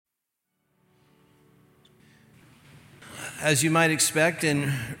As you might expect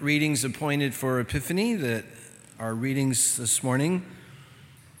in readings appointed for Epiphany, that our readings this morning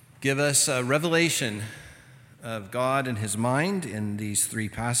give us a revelation of God and his mind in these three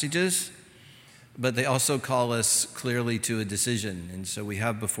passages, but they also call us clearly to a decision. And so we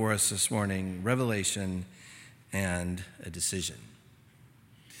have before us this morning revelation and a decision.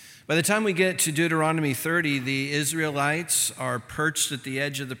 By the time we get to Deuteronomy 30, the Israelites are perched at the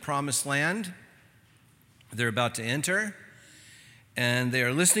edge of the promised land. They're about to enter, and they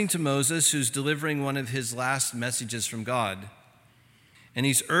are listening to Moses, who's delivering one of his last messages from God. And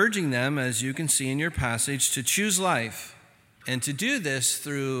he's urging them, as you can see in your passage, to choose life, and to do this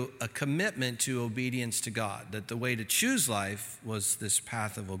through a commitment to obedience to God, that the way to choose life was this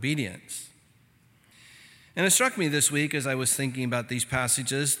path of obedience. And it struck me this week as I was thinking about these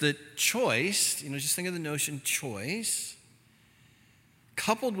passages that choice, just think of the notion choice,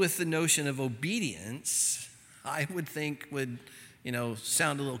 coupled with the notion of obedience, I would think would,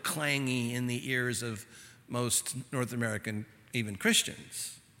 sound a little clangy in the ears of most North American, even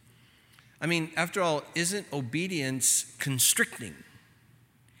Christians. I mean, after all, isn't obedience constricting?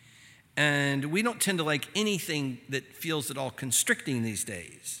 And we don't tend to like anything that feels at all constricting these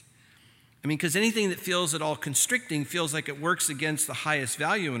days. Because anything that feels at all constricting feels like it works against the highest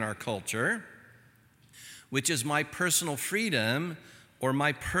value in our culture, which is my personal freedom or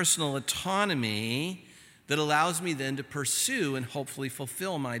my personal autonomy that allows me then to pursue and hopefully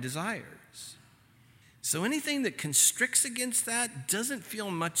fulfill my desires. So anything that constricts against that doesn't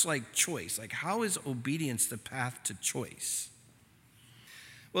feel much like choice. Like, how is obedience the path to choice?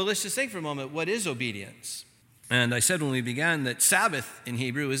 Well, let's just think for a moment, what is obedience? And I said when we began that Sabbath in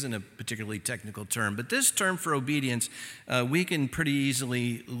Hebrew isn't a particularly technical term, but this term for obedience, we can pretty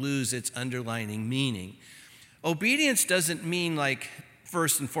easily lose its underlining meaning. Obedience doesn't mean like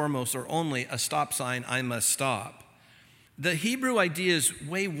first and foremost or only a stop sign, I must stop. The Hebrew idea is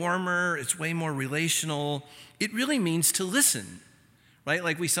way warmer, it's way more relational. It really means to listen, right?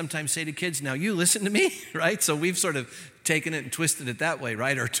 Like we sometimes say to kids, now you listen to me, right? So we've sort of taken it and twisted it that way,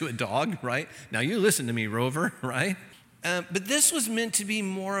 right? Or to a dog, right? Now you listen to me, Rover, right? But this was meant to be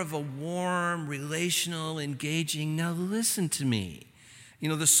more of a warm, relational, engaging, now listen to me.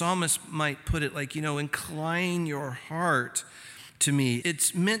 The psalmist might put it like, incline your heart to me.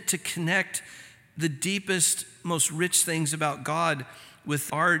 It's meant to connect the deepest, most rich things about God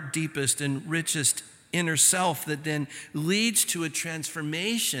with our deepest and richest inner self that then leads to a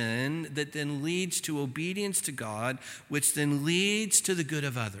transformation that then leads to obedience to God, which then leads to the good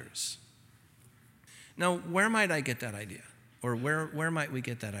of others. Now, where might I get that idea? Or where might we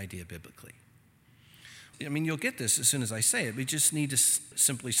get that idea biblically? You'll get this as soon as I say it. We just need to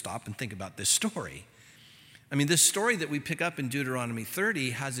simply stop and think about this story. This story that we pick up in Deuteronomy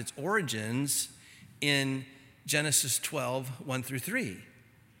 30 has its origins in Genesis 12, 1 through 3,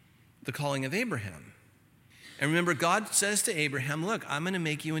 the calling of Abraham. And remember, God says to Abraham, look, I'm going to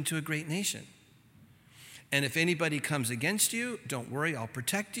make you into a great nation. And if anybody comes against you, don't worry, I'll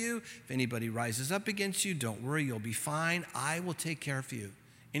protect you. If anybody rises up against you, don't worry, you'll be fine. I will take care of you.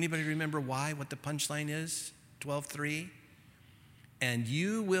 Anybody remember what the punchline is? 12:3. And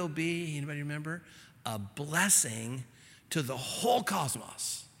you will be, anybody remember? A blessing to the whole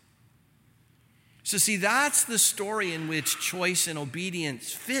cosmos. So see, that's the story in which choice and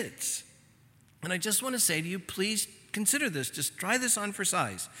obedience fits. And I just want to say to you, please consider this. Just try this on for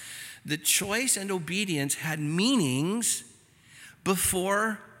size. That choice and obedience had meanings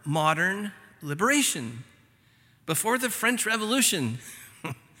before modern liberation, before the French Revolution.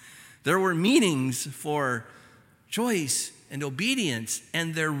 There were meanings for choice and obedience,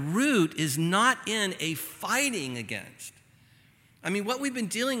 and their root is not in a fighting against. What we've been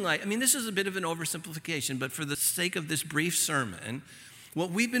dealing like, this is a bit of an oversimplification, but for the sake of this brief sermon,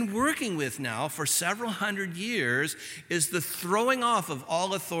 what we've been working with now for several hundred years is the throwing off of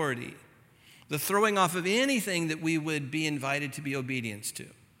all authority, the throwing off of anything that we would be invited to be obedient to.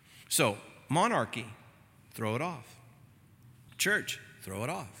 So, monarchy, throw it off. Church, throw it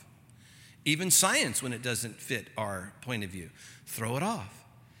off. Even science, when it doesn't fit our point of view, throw it off.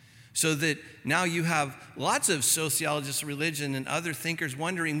 So that now you have lots of sociologists of religion and other thinkers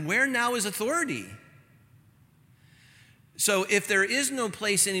wondering, where now is authority? So if there is no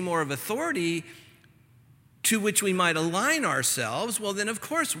place anymore of authority to which we might align ourselves, well then of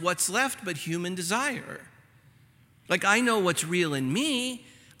course, what's left but human desire? Like I know what's real in me,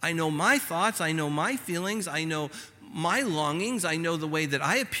 I know my thoughts, I know my feelings, I know my longings, I know the way that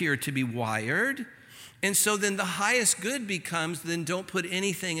I appear to be wired. And so then the highest good becomes, then don't put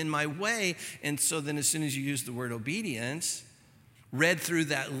anything in my way. And so then as soon as you use the word obedience, read through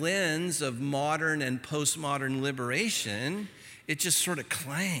that lens of modern and postmodern liberation, it just sort of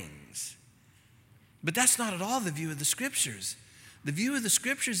clangs. But that's not at all the view of the Scriptures. The view of the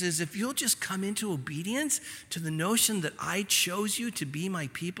Scriptures is if you'll just come into obedience to the notion that I chose you to be my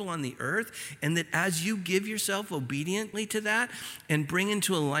people on the earth, and that as you give yourself obediently to that and bring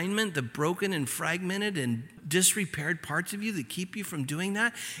into alignment the broken and fragmented and disrepaired parts of you that keep you from doing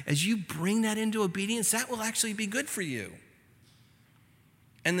that, as you bring that into obedience, that will actually be good for you.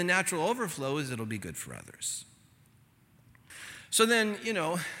 And the natural overflow is it'll be good for others. So then, you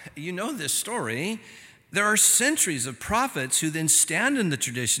know this story. There are centuries of prophets who then stand in the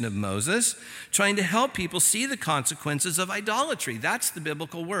tradition of Moses, trying to help people see the consequences of idolatry. That's the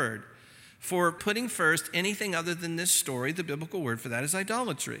biblical word. For putting first anything other than this story, the biblical word for that is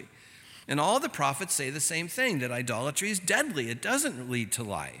idolatry. And all the prophets say the same thing, that idolatry is deadly. It doesn't lead to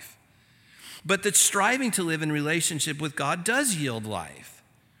life. But that striving to live in relationship with God does yield life.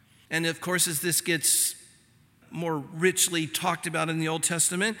 And of course, as this gets more richly talked about in the Old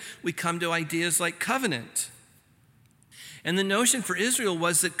Testament, we come to ideas like covenant. And the notion for Israel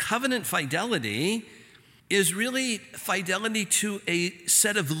was that covenant fidelity is really fidelity to a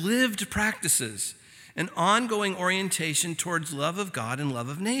set of lived practices, an ongoing orientation towards love of God and love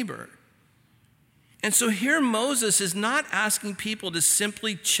of neighbor. And so here Moses is not asking people to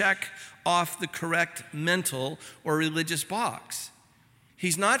simply check off the correct mental or religious box.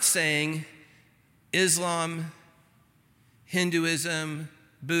 He's not saying Islam, Hinduism,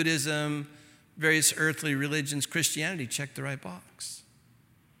 Buddhism, various earthly religions, Christianity, check the right box.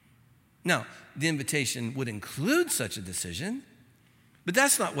 Now, the invitation would include such a decision, but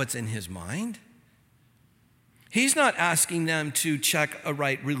that's not what's in his mind. He's not asking them to check a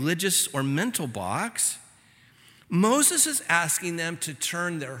right religious or mental box. Moses is asking them to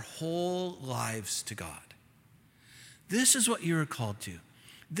turn their whole lives to God. This is what you're called to.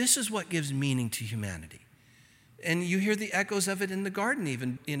 This is what gives meaning to humanity. And you hear the echoes of it in the garden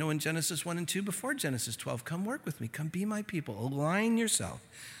even, in Genesis 1 and 2 before Genesis 12. Come work with me. Come be my people. Align yourself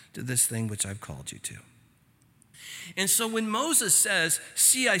to this thing which I've called you to. And so when Moses says,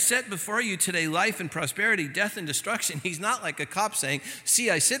 see, I set before you today life and prosperity, death and destruction, he's not like a cop saying, see,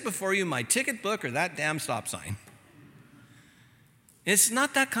 I set before you my ticket book or that damn stop sign. It's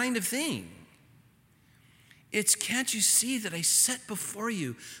not that kind of thing. It's, can't you see that I set before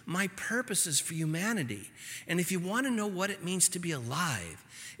you my purposes for humanity? And if you want to know what it means to be alive,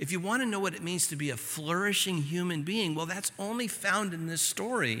 if you want to know what it means to be a flourishing human being, well, that's only found in this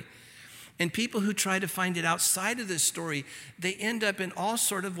story. And people who try to find it outside of this story, they end up in all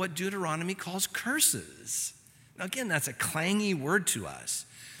sort of what Deuteronomy calls curses. Now, again, that's a clangy word to us.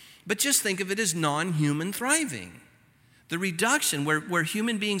 But just think of it as non-human thriving. The reduction where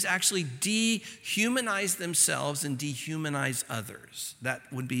human beings actually dehumanize themselves and dehumanize others. That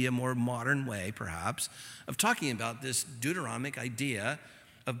would be a more modern way, perhaps, of talking about this Deuteronomic idea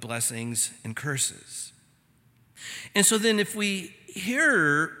of blessings and curses. And so then if we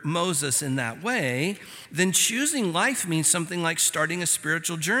hear Moses in that way, then choosing life means something like starting a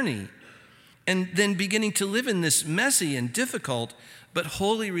spiritual journey and then beginning to live in this messy and difficult but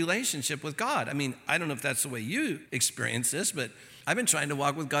holy relationship with God. I mean, I don't know if that's the way you experience this, but I've been trying to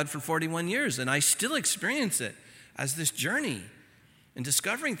walk with God for 41 years, and I still experience it as this journey and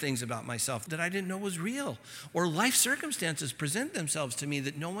discovering things about myself that I didn't know was real. Or life circumstances present themselves to me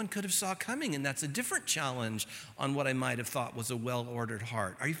that no one could have saw coming, and that's a different challenge on what I might have thought was a well-ordered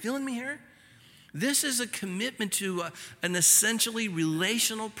heart. Are you feeling me here? This is a commitment to an essentially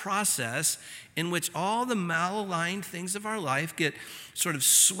relational process in which all the malaligned things of our life get sort of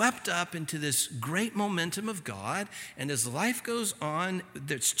swept up into this great momentum of God. And as life goes on,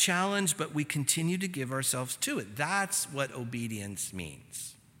 there's challenge, but we continue to give ourselves to it. That's what obedience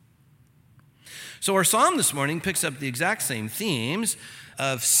means. So our psalm this morning picks up the exact same themes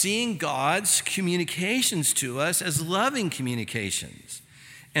of seeing God's communications to us as loving communications,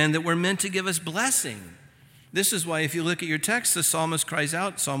 and that we're meant to give us blessing. This is why if you look at your text, the psalmist cries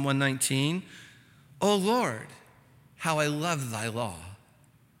out, Psalm 119, "O Lord, how I love thy law."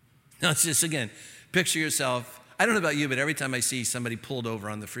 Now it's just, again, picture yourself. I don't know about you, but every time I see somebody pulled over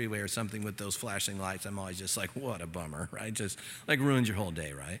on the freeway or something with those flashing lights, I'm always just like, what a bummer, right? Just like ruins your whole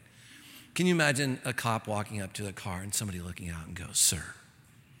day, right? Can you imagine a cop walking up to the car and somebody looking out and goes, "Sir,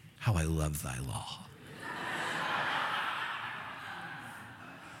 how I love thy law."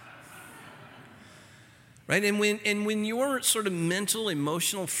 Right? And when your sort of mental,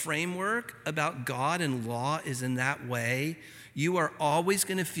 emotional framework about God and law is in that way, you are always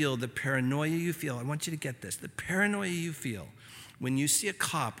going to feel the paranoia you feel. I want you to get this. The paranoia you feel when you see a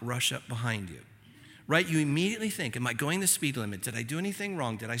cop rush up behind you, right? You immediately think, am I going the speed limit? Did I do anything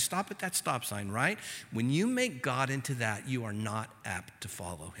wrong? Did I stop at that stop sign, right? When you make God into that, you are not apt to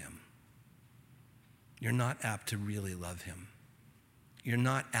follow him. You're not apt to really love him. You're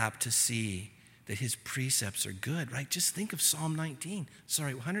not apt to see that his precepts are good, right? Just think of Psalm 119.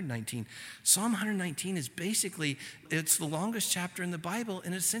 Psalm 119 is basically, it's the longest chapter in the Bible,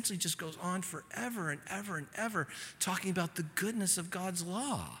 and it essentially just goes on forever and ever and ever talking about the goodness of God's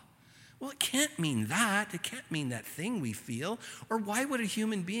law. Well, it can't mean that. It can't mean that thing we feel. Or why would a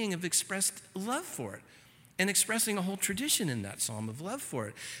human being have expressed love for it? And expressing a whole tradition in that psalm of love for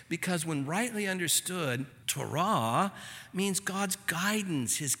it. Because when rightly understood, Torah means God's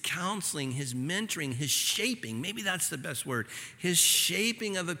guidance, his counseling, his mentoring, his shaping. Maybe that's the best word. His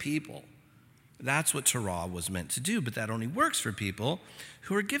shaping of a people. That's what Torah was meant to do, but that only works for people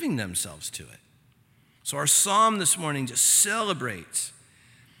who are giving themselves to it. So our psalm this morning just celebrates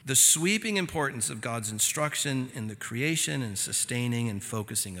the sweeping importance of God's instruction in the creation and sustaining and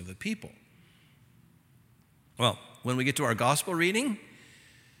focusing of a people. Well, when we get to our gospel reading,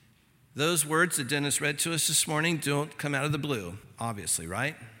 those words that Dennis read to us this morning don't come out of the blue, obviously,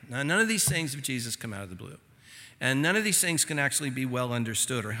 right? Now, none of these things of Jesus come out of the blue. And none of these things can actually be well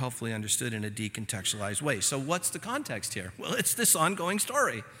understood or helpfully understood in a decontextualized way. So what's the context here? Well, it's this ongoing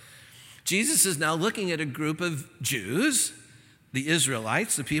story. Jesus is now looking at a group of Jews, the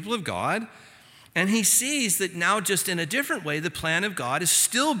Israelites, the people of God, and he sees that now just in a different way, the plan of God is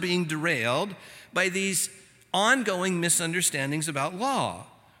still being derailed by these ongoing misunderstandings about law.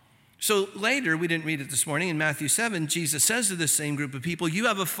 So later, we didn't read it this morning, in Matthew 7, Jesus says to this same group of people, you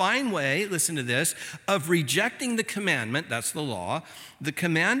have a fine way, listen to this, of rejecting the commandment, that's the law, the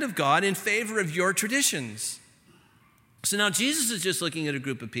command of God in favor of your traditions. So now Jesus is just looking at a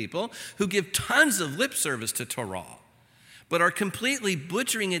group of people who give tons of lip service to Torah, but are completely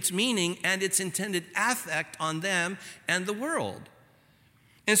butchering its meaning and its intended effect on them and the world.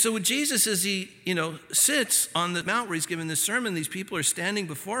 And so with Jesus, as he, sits on the mount where he's giving this sermon, these people are standing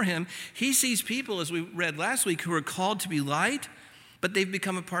before him. He sees people, as we read last week, who are called to be light, but they've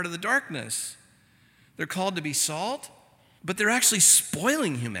become a part of the darkness. They're called to be salt, but they're actually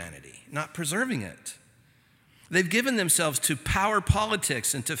spoiling humanity, not preserving it. They've given themselves to power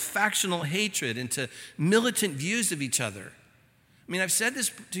politics and to factional hatred and to militant views of each other. I mean, I've said this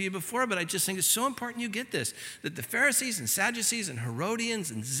to you before, but I just think it's so important you get this, that the Pharisees and Sadducees and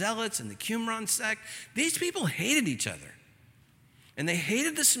Herodians and Zealots and the Qumran sect, these people hated each other. And they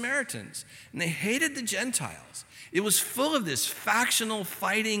hated the Samaritans, and they hated the Gentiles. It was full of this factional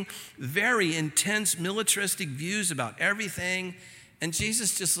fighting, very intense militaristic views about everything. And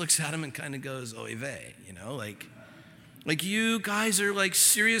Jesus just looks at them and kind of goes, oy vey, like you guys are like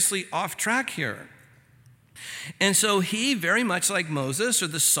seriously off track here. And so he, very much like Moses or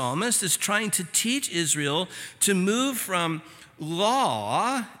the psalmist, is trying to teach Israel to move from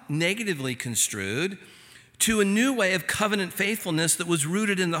law, negatively construed, to a new way of covenant faithfulness that was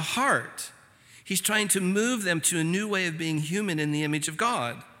rooted in the heart. He's trying to move them to a new way of being human in the image of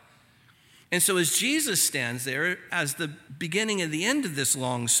God. And so as Jesus stands there as the beginning and the end of this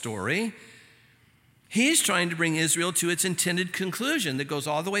long story, he's trying to bring Israel to its intended conclusion that goes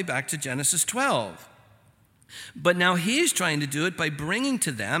all the way back to Genesis 12. But now he's trying to do it by bringing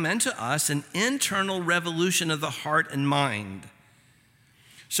to them and to us an internal revolution of the heart and mind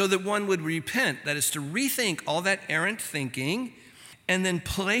so that one would repent, that is to rethink all that errant thinking and then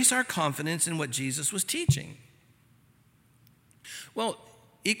place our confidence in what Jesus was teaching. Well,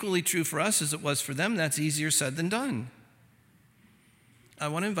 equally true for us as it was for them, that's easier said than done. I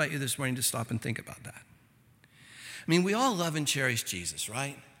want to invite you this morning to stop and think about that. I mean, we all love and cherish Jesus,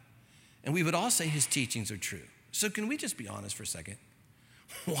 right? And we would all say his teachings are true. So can we just be honest for a second?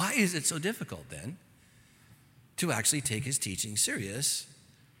 Why is it so difficult then to actually take his teachings serious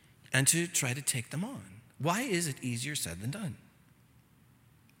and to try to take them on? Why is it easier said than done?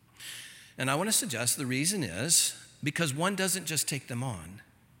 And I want to suggest the reason is because one doesn't just take them on.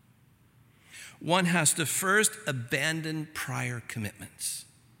 One has to first abandon prior commitments,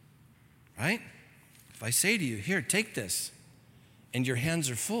 right? If I say to you, here, take this, and your hands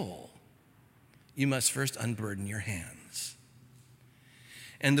are full, you must first unburden your hands.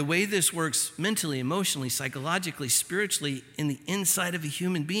 And the way this works mentally, emotionally, psychologically, spiritually, in the inside of a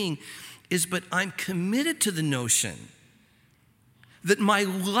human being is, but I'm committed to the notion that my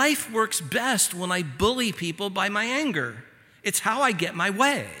life works best when I bully people by my anger. It's how I get my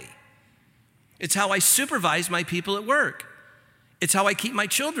way. It's how I supervise my people at work. It's how I keep my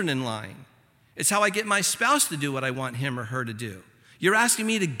children in line. It's how I get my spouse to do what I want him or her to do. You're asking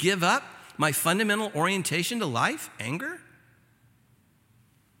me to give up my fundamental orientation to life, anger?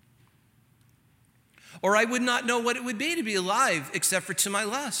 Or I would not know what it would be to be alive except for to my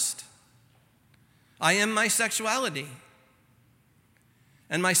lust. I am my sexuality.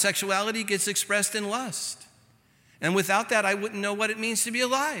 And my sexuality gets expressed in lust. And without that, I wouldn't know what it means to be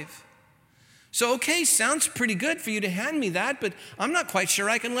alive. So, okay, sounds pretty good for you to hand me that, but I'm not quite sure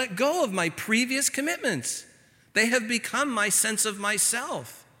I can let go of my previous commitments. They have become my sense of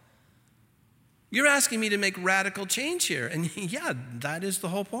myself. You're asking me to make radical change here. And yeah, that is the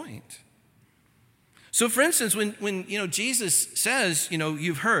whole point. So for instance, when Jesus says,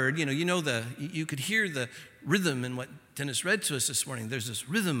 you've heard, you could hear the rhythm in what Dennis read to us this morning. There's this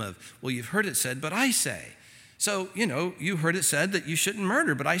rhythm of, well, you've heard it said, but I say. So, you heard it said that you shouldn't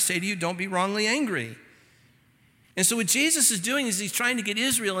murder, but I say to you, don't be wrongly angry. And so what Jesus is doing is he's trying to get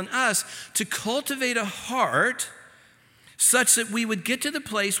Israel and us to cultivate a heart such that we would get to the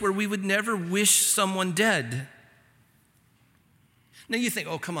place where we would never wish someone dead. Now you think,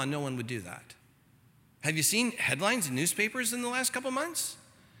 oh, come on, no one would do that. Have you seen headlines in newspapers in the last couple months?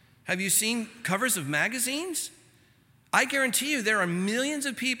 Have you seen covers of magazines? I guarantee you there are millions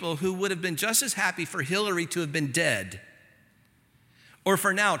of people who would have been just as happy for Hillary to have been dead or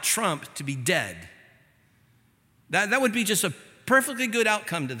for now Trump to be dead. That would be just a perfectly good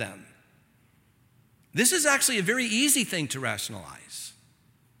outcome to them. This is actually a very easy thing to rationalize.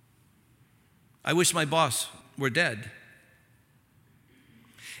 I wish my boss were dead.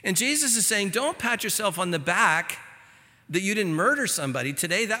 And Jesus is saying, don't pat yourself on the back that you didn't murder somebody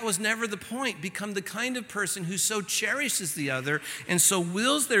today. That was never the point. Become the kind of person who so cherishes the other and so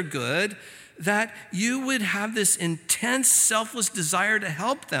wills their good that you would have this intense, selfless desire to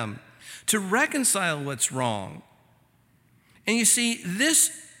help them, to reconcile what's wrong. And you see,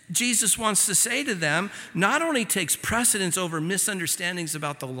 this Jesus wants to say to them not only takes precedence over misunderstandings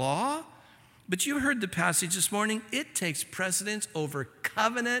about the law, but you heard the passage this morning, it takes precedence over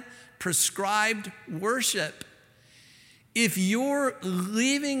covenant prescribed worship. If you're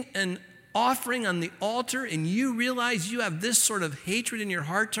leaving an offering on the altar and you realize you have this sort of hatred in your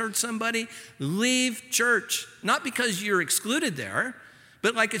heart towards somebody, leave church. Not because you're excluded there,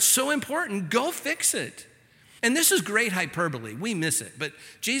 but like it's so important, go fix it. And this is great hyperbole. We miss it. But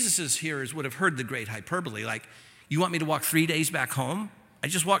Jesus' hearers would have heard the great hyperbole. Like, you want me to walk 3 days back home? I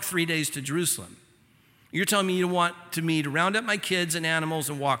just walked 3 days to Jerusalem. You're telling me you want me to round up my kids and animals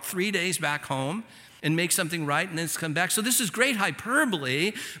and walk 3 days back home and make something right and then come back. So this is great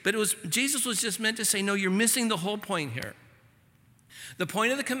hyperbole, but Jesus was just meant to say, no, you're missing the whole point here. The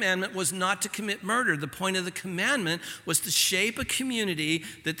point of the commandment was not to commit murder. The point of the commandment was to shape a community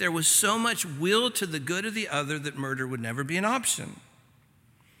that there was so much will to the good of the other that murder would never be an option.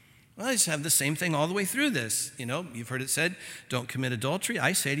 Well, I just have the same thing all the way through this. You've heard it said, don't commit adultery.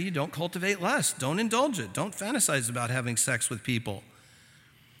 I say to you, don't cultivate lust. Don't indulge it. Don't fantasize about having sex with people.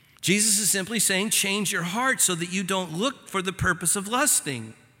 Jesus is simply saying, change your heart so that you don't look for the purpose of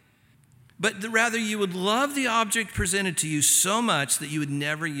lusting, but rather you would love the object presented to you so much that you would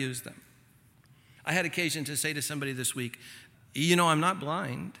never use them. I had occasion to say to somebody this week, I'm not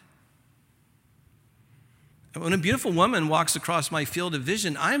blind. When a beautiful woman walks across my field of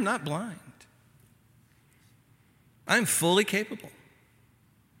vision, I am not blind. I'm fully capable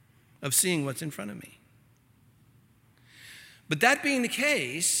of seeing what's in front of me. But that being the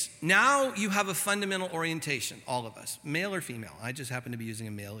case, now you have a fundamental orientation, all of us, male or female. I just happen to be using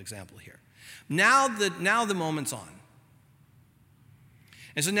a male example here. Now the moment's on.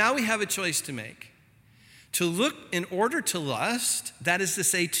 And so now we have a choice to make. To look in order to lust, that is to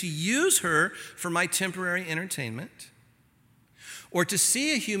say, to use her for my temporary entertainment, or to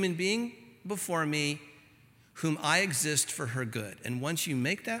see a human being before me whom I exist for her good. And once you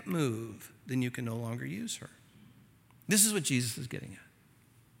make that move, then you can no longer use her. This is what Jesus is getting at.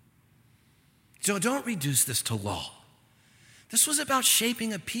 So don't reduce this to law. This was about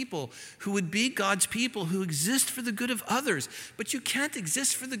shaping a people who would be God's people who exist for the good of others. But you can't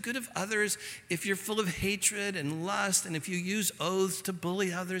exist for the good of others if you're full of hatred and lust, and if you use oaths to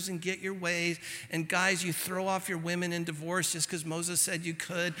bully others and get your ways. And guys, you throw off your women in divorce just because Moses said you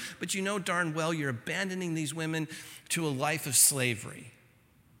could, but you know darn well you're abandoning these women to a life of slavery.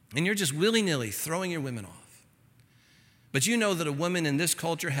 And you're just willy-nilly throwing your women off. But you know that a woman in this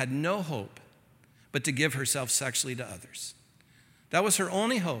culture had no hope but to give herself sexually to others. That was her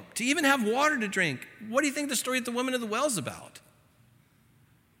only hope, to even have water to drink. What do you think the story at the woman of the well is about?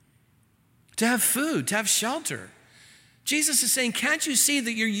 To have food, to have shelter. Jesus is saying, can't you see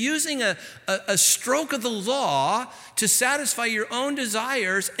that you're using a stroke of the law to satisfy your own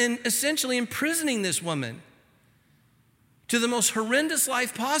desires and essentially imprisoning this woman to the most horrendous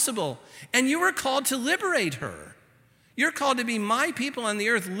life possible? And you were called to liberate her. You're called to be my people on the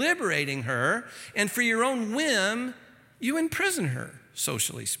earth, liberating her, and for your own whim, you imprison her,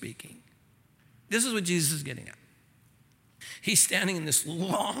 socially speaking. This is what Jesus is getting at. He's standing in this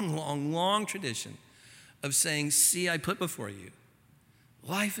long tradition of saying, see, I put before you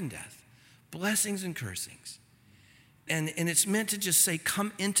life and death, blessings and cursings. And it's meant to just say,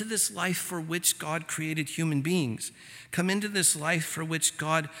 come into this life for which God created human beings. Come into this life for which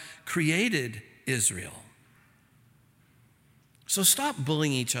God created Israel. So stop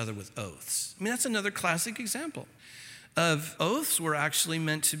bullying each other with oaths. I mean, that's another classic example of oaths were actually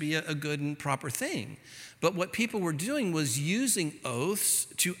meant to be a good and proper thing. But what people were doing was using oaths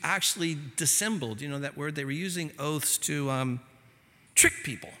to actually dissemble. Do you know that word? They were using oaths to trick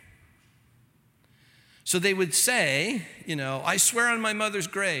people. So they would say, I swear on my mother's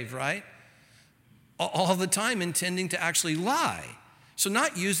grave, right? All the time intending to actually lie. So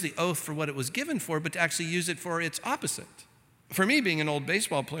not use the oath for what it was given for, but to actually use it for its opposite. For me, being an old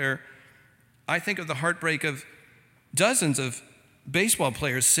baseball player, I think of the heartbreak of dozens of baseball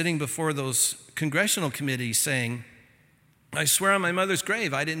players sitting before those congressional committees saying, I swear on my mother's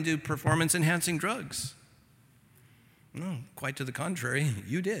grave, I didn't do performance-enhancing drugs. No, quite to the contrary,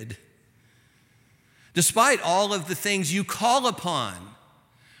 you did. Despite all of the things you call upon,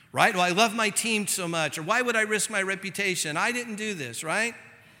 right? Well, I love my team so much, or why would I risk my reputation? I didn't do this, right?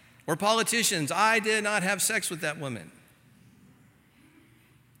 Or politicians, I did not have sex with that woman.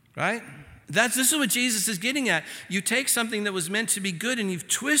 Right? This is what Jesus is getting at. You take something that was meant to be good and you've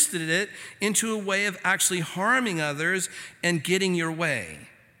twisted it into a way of actually harming others and getting your way.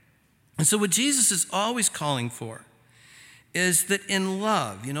 And so what Jesus is always calling for is that in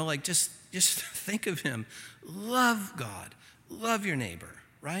love, just think of him. Love God. Love your neighbor,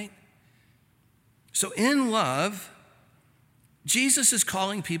 right? So in love, Jesus is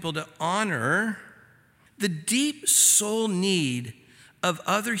calling people to honor the deep soul need of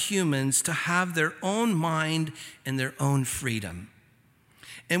other humans to have their own mind and their own freedom.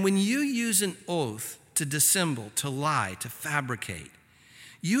 And when you use an oath to dissemble, to lie, to fabricate,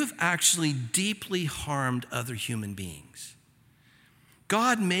 you have actually deeply harmed other human beings.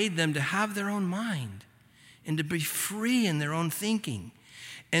 God made them to have their own mind and to be free in their own thinking.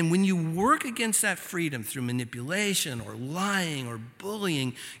 And when you work against that freedom through manipulation or lying or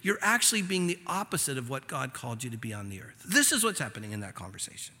bullying, you're actually being the opposite of what God called you to be on the earth. This is what's happening in that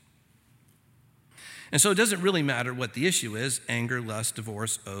conversation. And so it doesn't really matter what the issue is, anger, lust,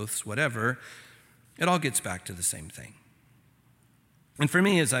 divorce, oaths, whatever. It all gets back to the same thing. And for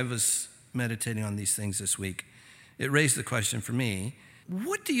me, as I was meditating on these things this week, it raised the question for me,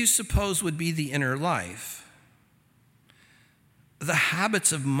 what do you suppose would be the inner life? The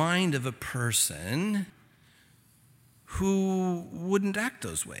habits of mind of a person who wouldn't act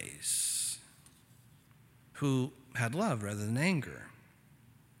those ways, who had love rather than anger,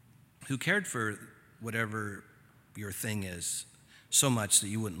 who cared for whatever your thing is so much that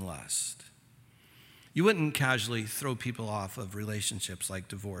you wouldn't lust. You wouldn't casually throw people off of relationships like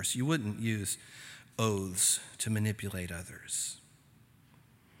divorce. You wouldn't use oaths to manipulate others.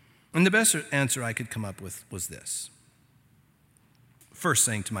 And the best answer I could come up with was this. First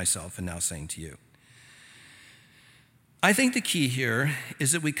saying to myself and now saying to you. I think the key here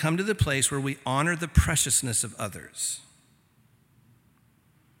is that we come to the place where we honor the preciousness of others.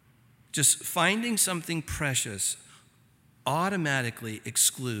 Just finding something precious automatically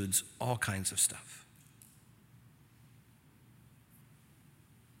excludes all kinds of stuff.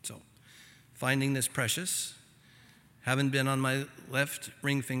 So, finding this precious, haven't been on my left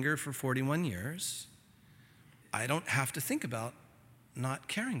ring finger for 41 years, I don't have to think about not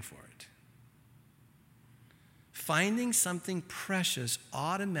caring for it. Finding something precious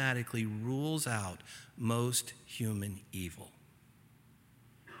automatically rules out most human evil.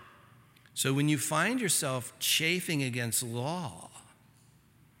 So when you find yourself chafing against law,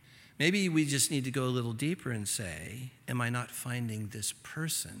 maybe we just need to go a little deeper and say, am I not finding this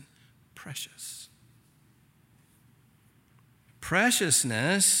person precious?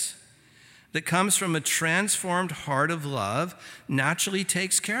 Preciousness that comes from a transformed heart of love naturally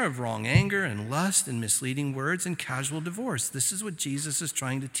takes care of wrong anger and lust and misleading words and casual divorce. This is what Jesus is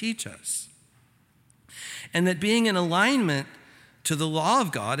trying to teach us. And that being in alignment to the law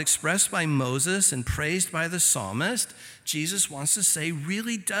of God expressed by Moses and praised by the psalmist, Jesus wants to say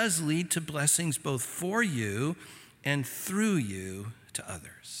really does lead to blessings both for you and through you to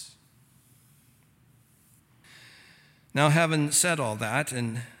others. Now, having said all that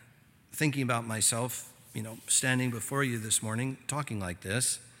and thinking about myself, standing before you this morning, talking like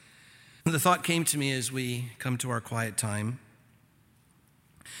this, the thought came to me as we come to our quiet time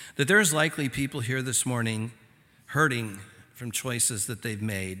that there's likely people here this morning hurting from choices that they've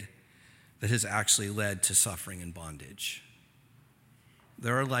made that has actually led to suffering and bondage.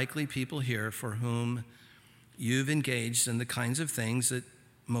 There are likely people here for whom you've engaged in the kinds of things that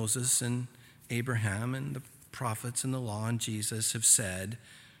Moses and Abraham and the prophets and the law and Jesus have said,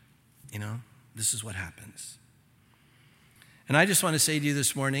 this is what happens. And I just want to say to you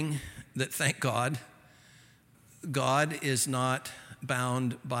this morning that thank God, God is not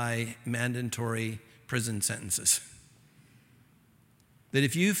bound by mandatory prison sentences. That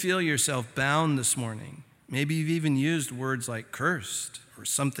if you feel yourself bound this morning, maybe you've even used words like cursed or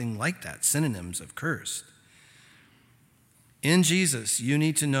something like that, synonyms of cursed. In Jesus, you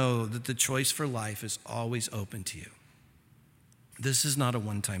need to know that the choice for life is always open to you. This is not a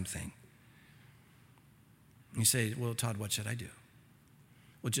one-time thing. You say, well, Todd, what should I do?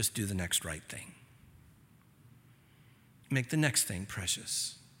 Well, just do the next right thing. Make the next thing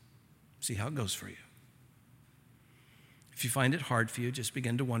precious. See how it goes for you. If you find it hard for you, just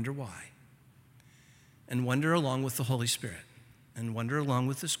begin to wonder why. And wonder along with the Holy Spirit. And wonder along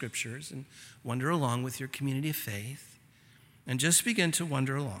with the scriptures. And wonder along with your community of faith. And just begin to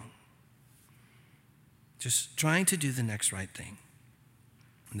wonder along. Just trying to do the next right thing.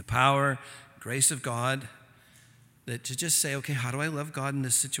 And the power, grace of God, that to just say, okay, how do I love God in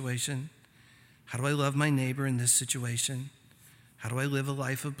this situation? How do I love my neighbor in this situation? How do I live a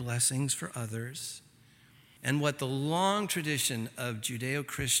life of blessings for others? And what the long tradition of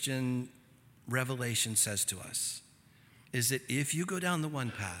Judeo-Christian revelation says to us is that if you go down the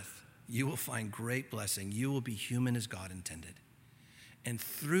one path, you will find great blessing. You will be human as God intended. And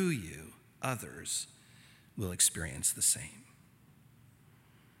through you, others will experience the same.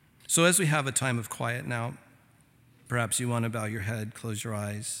 So as we have a time of quiet now, perhaps you want to bow your head, close your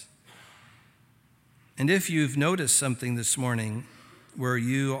eyes. And if you've noticed something this morning where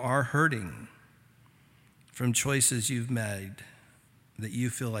you are hurting from choices you've made that you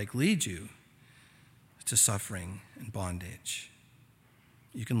feel like lead you to suffering and bondage,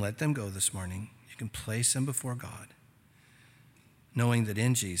 you can let them go this morning. You can place them before God, knowing that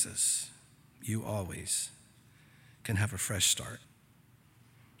in Jesus, you always can have a fresh start,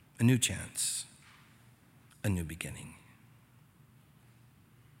 a new chance, a new beginning.